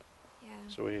and light. Yeah.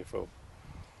 That's what we're here for.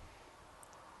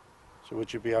 So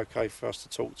would you be okay for us to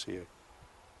talk to you?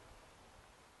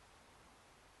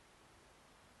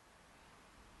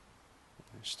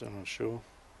 You're still unsure?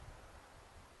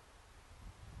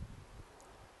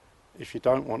 If you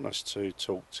don't want us to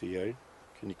talk to you,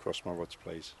 can you cross my rods,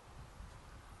 please?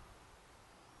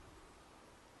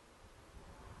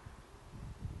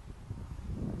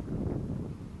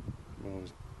 Well,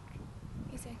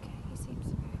 He's okay. He seems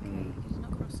to be okay. He's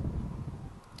not crossing them.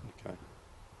 okay.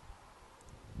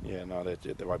 Yeah, no,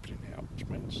 they're opening out, which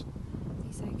means...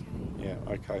 He's okay. Yeah,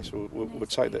 okay, so we'll Knows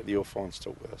take that that you're fine to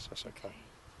talk with us. That's okay.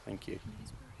 Thank you. He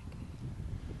knows we're okay.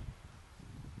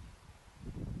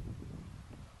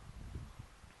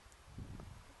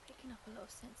 We're picking up a lot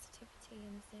of sensitivity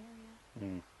in this area.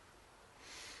 Mm.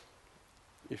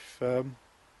 If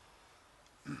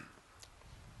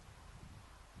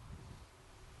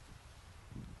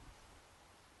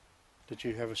did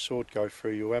you have a sword go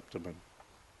through your abdomen?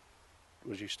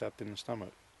 Was you stabbed in the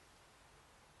stomach?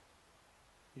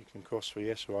 You can cross for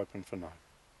yes or open for no.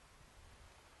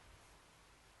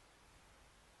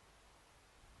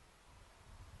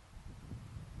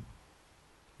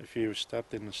 If you were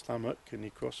stabbed in the stomach, can you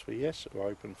cross for yes or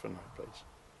open for no, please?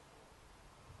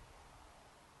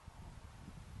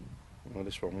 Well,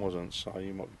 this one wasn't, so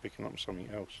you might be picking up something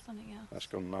else. Something else. That's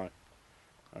gone no.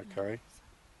 Okay. No.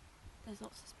 There's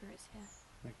lots of spirits here.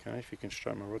 Okay, if you can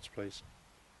stroke my rods, please.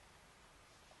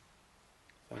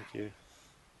 Thank you.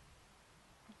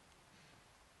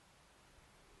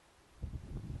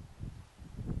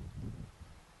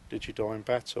 Did you die in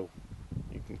battle?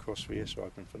 You can cross for yes or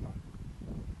open for no.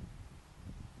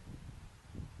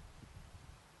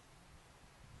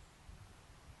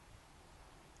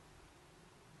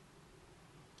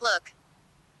 Look.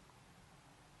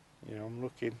 Yeah, I'm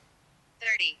looking.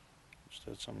 30. Just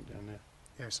heard something down there.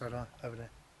 Yeah, so do I, over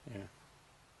there. Yeah.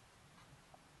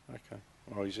 Okay.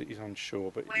 Well, he's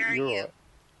unsure, but Where are you're you? alright.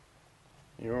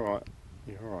 You're alright.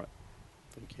 You're alright.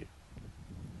 Thank you.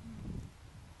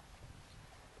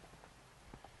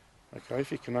 Okay,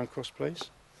 if you can uncross,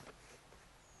 please.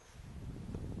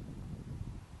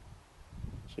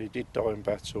 So you did die in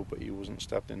battle, but you wasn't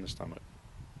stabbed in the stomach.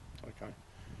 Okay.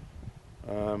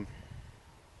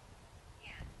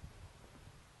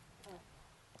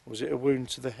 Was it a wound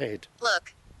to the head?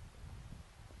 Look.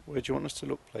 Where do you want us to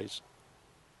look, please?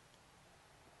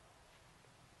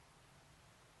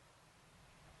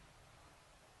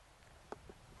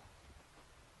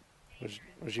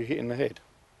 Was you hit in the head?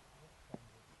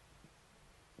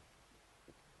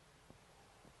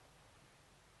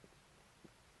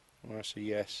 Well, that's a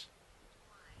yes.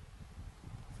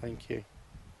 Thank you.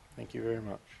 Thank you very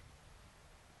much.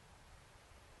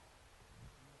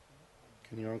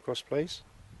 Can you uncross, please?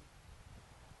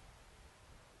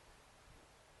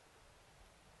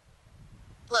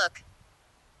 Look.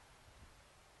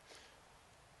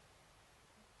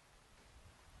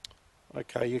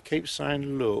 Okay, you keep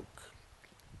saying look.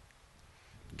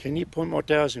 Can you point my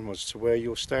dowsing rods to where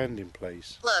you're standing,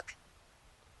 please? Look.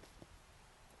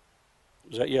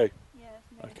 Is that you? Yeah,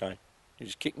 it's me. Okay. You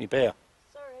just kicked me bare.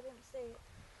 Sorry, I didn't see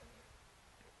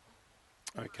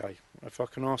it. Okay. If I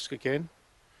can ask again,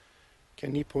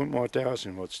 can you point my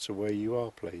dowsing rods to where you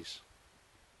are, please?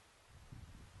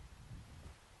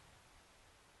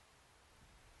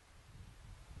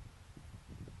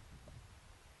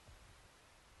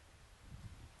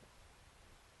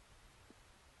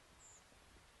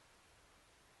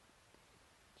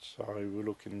 So we're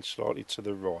looking slightly to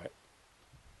the right.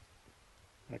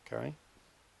 Okay.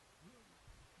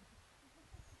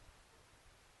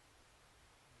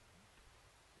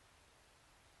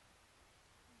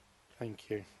 Thank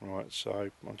you. Right,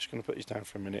 so I'm just going to put these down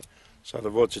for a minute. So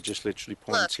the rods are just literally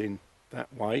pointing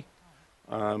that way.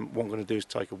 What I'm going to do is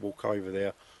take a walk over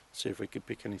there, see if we could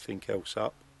pick anything else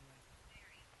up.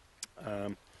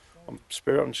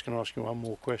 Spirit, I'm just going to ask you one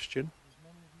more question.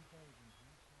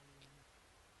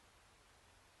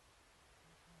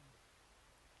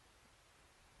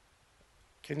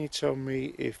 Can you tell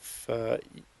me if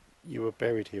you were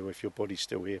buried here, or if your body's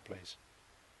still here, please?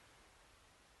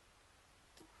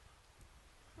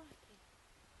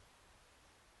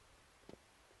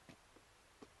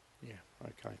 Yeah,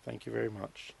 okay, thank you very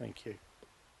much. Thank you.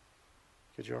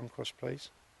 Could you uncross, please?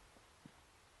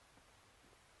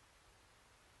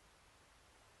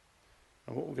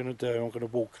 And what we're going to do, I'm going to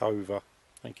walk over.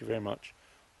 Thank you very much.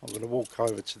 I'm going to walk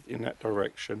over in that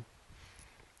direction.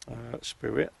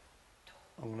 Spirit,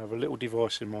 I'm going to have a little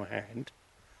device in my hand.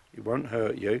 It won't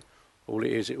hurt you. All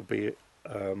it is, it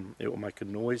will make a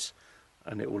noise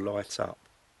and it will light up.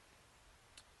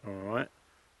 Alright,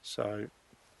 so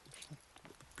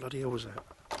bloody hell was that?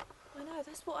 I know,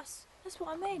 that's what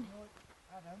I mean.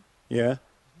 Adam, Yeah. there's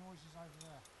noises over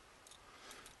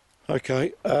there.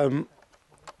 Okay. Walking around, I'm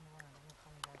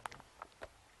coming over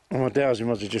here. My dowsing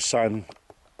rods are just saying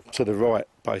to the right,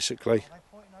 basically. Are they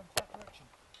pointing over that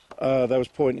direction? They was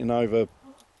pointing over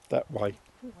that way.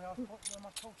 Where my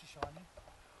torch is shining.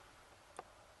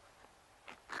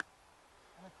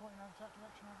 Are they pointing over that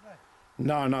direction over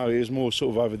there? No, it was more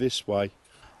sort of over this way.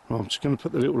 Well, I'm just going to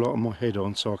put the little light on my head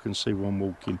on so I can see where I'm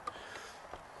walking.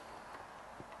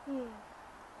 Yeah.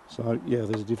 So yeah,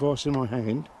 there's a device in my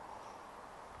hand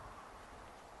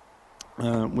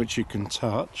which you can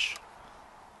touch.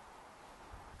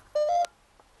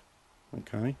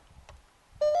 Okay.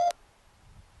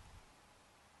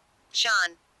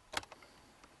 Sean.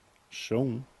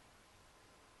 Sean.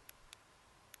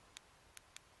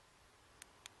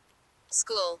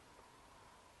 School.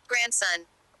 Grandson.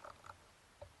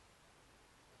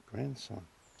 Grandson.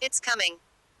 It's coming.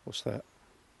 What's that?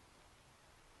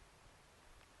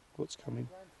 What's coming?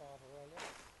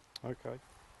 Okay. I'm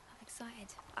excited.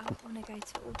 I want to go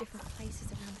to all different places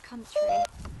around the country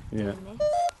Yeah. doing this.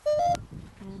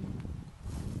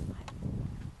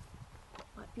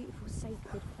 Like beautiful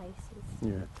sacred places.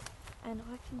 Yeah. And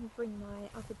I can bring my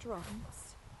other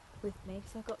drums with me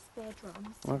because I've got spare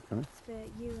drums. Okay.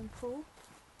 For you and Paul.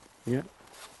 Yeah.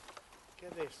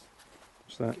 Get this.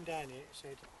 What's that? Looking down here, it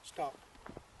said, stop.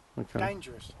 Okay.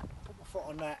 Dangerous. Put my foot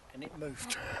on that and it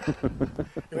moved.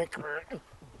 It went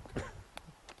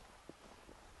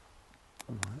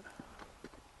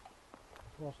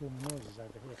What's all the noises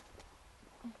over here?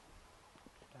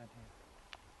 Down here.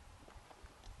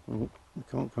 Oh, we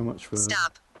can't go much further.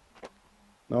 Stop.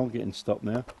 No, I'm getting stopped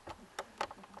now.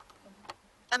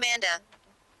 Amanda.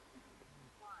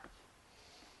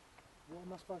 What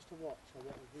am I supposed to watch, or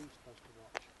what are we supposed to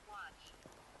watch?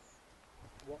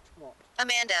 Watch what?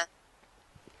 Amanda.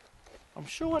 I'm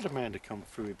sure I had Amanda come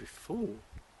through here before.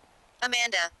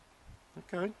 Amanda.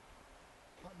 Okay.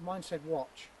 Mine said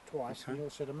watch twice, Okay. and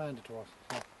yours said Amanda twice.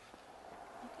 So,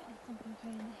 I'm getting something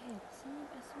pain in the head. Someone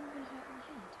been hurt in the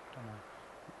head. don't know.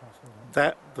 Can't see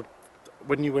that.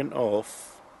 When you went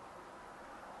off,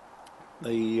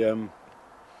 that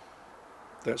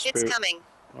It's spirit. coming.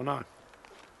 I know.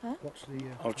 What's the?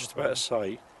 I was just about to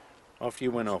say, after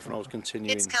you went off and I was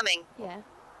continuing It's coming. Yeah.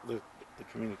 the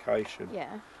communication,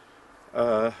 Yeah.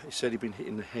 he said he'd been hit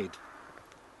in the head.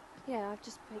 Yeah, I've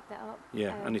just picked that up.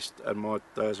 Yeah, and my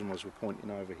dowsing rods were pointing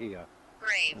over here,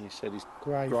 Grave. and he said his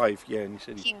Grave. Yeah, and he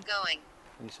said Keep going.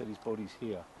 his body's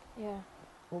here. Yeah.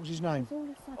 What was his name? All of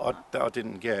a sudden, That I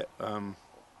didn't get. Gun.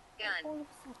 all of a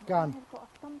sudden, Gun. I have got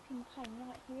a thumping pain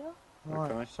right here,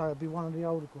 Right. Okay. So it'd be one of the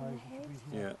older graves. On the It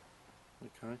should be Yeah. here.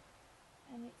 Okay.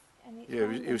 and it's Yeah,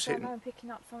 going he was so hitting- I'm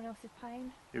picking up someone else's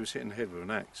pain. He was hitting the head with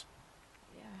an axe,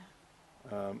 Yeah.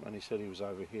 and he said he was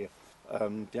over here.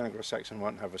 The Anglo-Saxon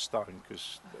won't have a stone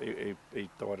because he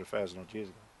died 1,000 odd years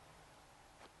ago.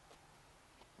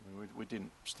 I mean, we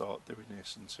didn't start doing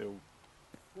this until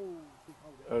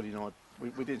early night. We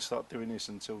didn't start doing this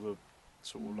until the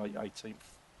sort of late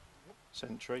 18th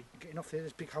century. Getting off there,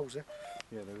 there's big holes there.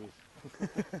 Yeah, there is.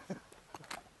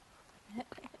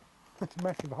 There's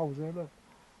massive holes there, look.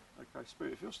 Okay,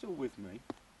 Spirit, if you're still with me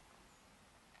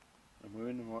and we're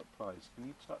in the right place, can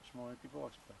you touch my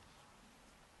device, please?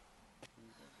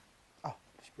 Oh,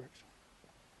 spirits.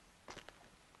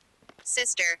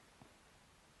 Sister.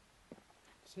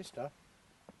 Sister?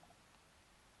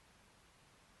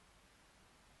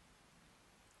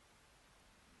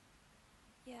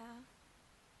 Yeah.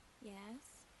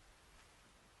 Yes.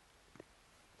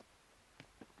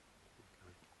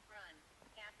 Run.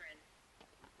 Catherine.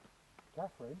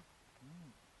 Catherine?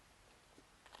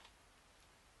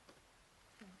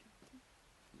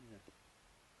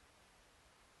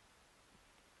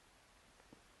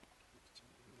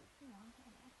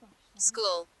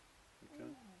 School. Okay.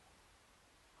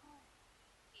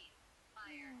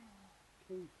 Fire.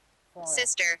 Key. Fire.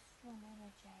 Sister. Strong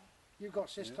energy. You got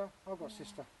sister? I've got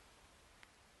sister.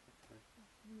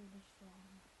 Really strong.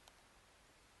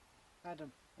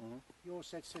 Adam, Mhm. yours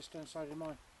said sister and so did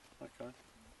mine. Okay.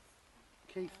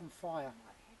 Keith and fire.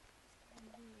 My head is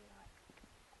getting really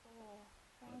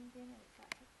pounding.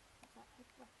 It's like head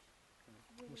rush. It's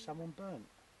really Was someone burnt?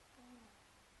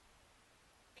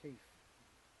 Keith.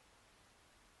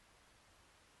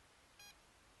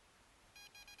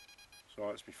 So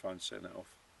it's my phone setting it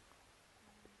off.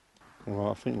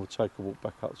 Alright, I think we'll take a walk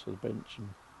back up to the bench and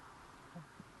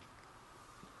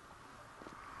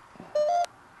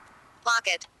Lock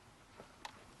it.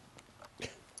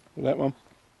 that one.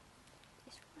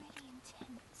 It's really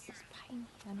intense, this pain. came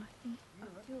here and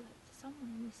I feel like someone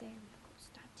in this area got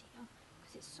stabbed here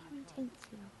because it's so intense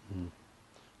here.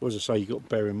 Well, as I say, you've got to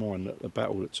bear in mind that the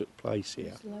battle that took place here,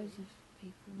 There's loads of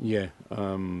people. yeah,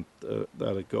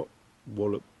 that had got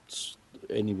walloped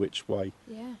any which way,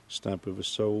 Yeah. stabbed with a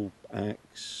sword,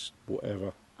 axe,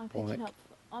 whatever.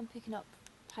 I'm picking up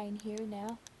pain here and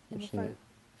now in What's the that?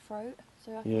 throat.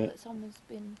 So I feel Yeah. that someone's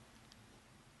been,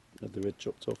 Had the head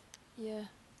chopped off. yeah,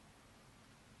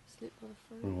 slipped by the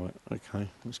throat. Right, okay,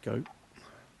 let's go.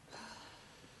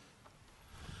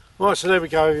 Right, so there we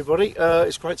go, everybody.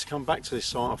 It's great to come back to this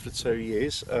site after 2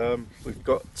 years. We've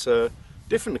got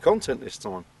different content this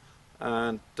time,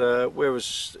 and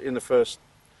whereas in the first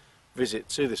visit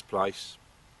to this place,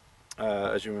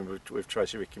 as you remember with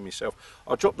Tracy, Rick and myself,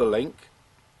 I'll drop the link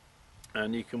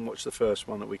and you can watch the first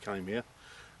one that we came here.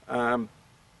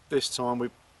 This time I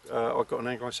got an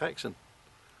Anglo-Saxon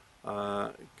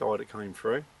guy that came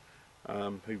through,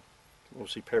 who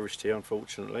obviously perished here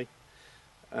unfortunately.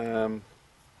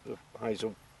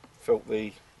 Hazel felt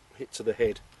the hit to the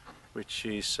head, which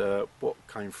is what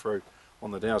came through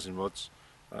on the dowsing rods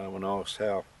when I asked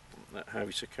how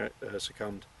he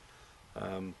succumbed.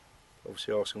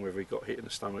 Obviously asking whether he got hit in the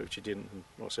stomach, which he didn't, and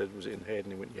I said, was it in the head,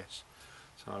 and he went yes.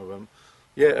 So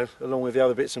yeah, along with the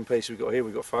other bits and pieces we've got here,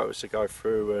 we've got photos to go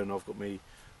through, and I've got my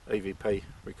EVP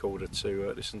recorder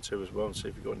to listen to as well and see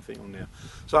if we've got anything on there.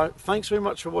 So thanks very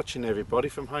much for watching, everybody,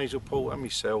 from Hazel, Paul and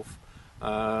myself.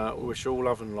 We wish you all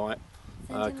love and light.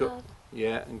 Send love.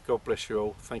 Yeah, and God bless you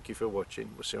all. Thank you for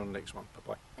watching. We'll see you on the next one.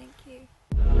 Bye bye. Thank you.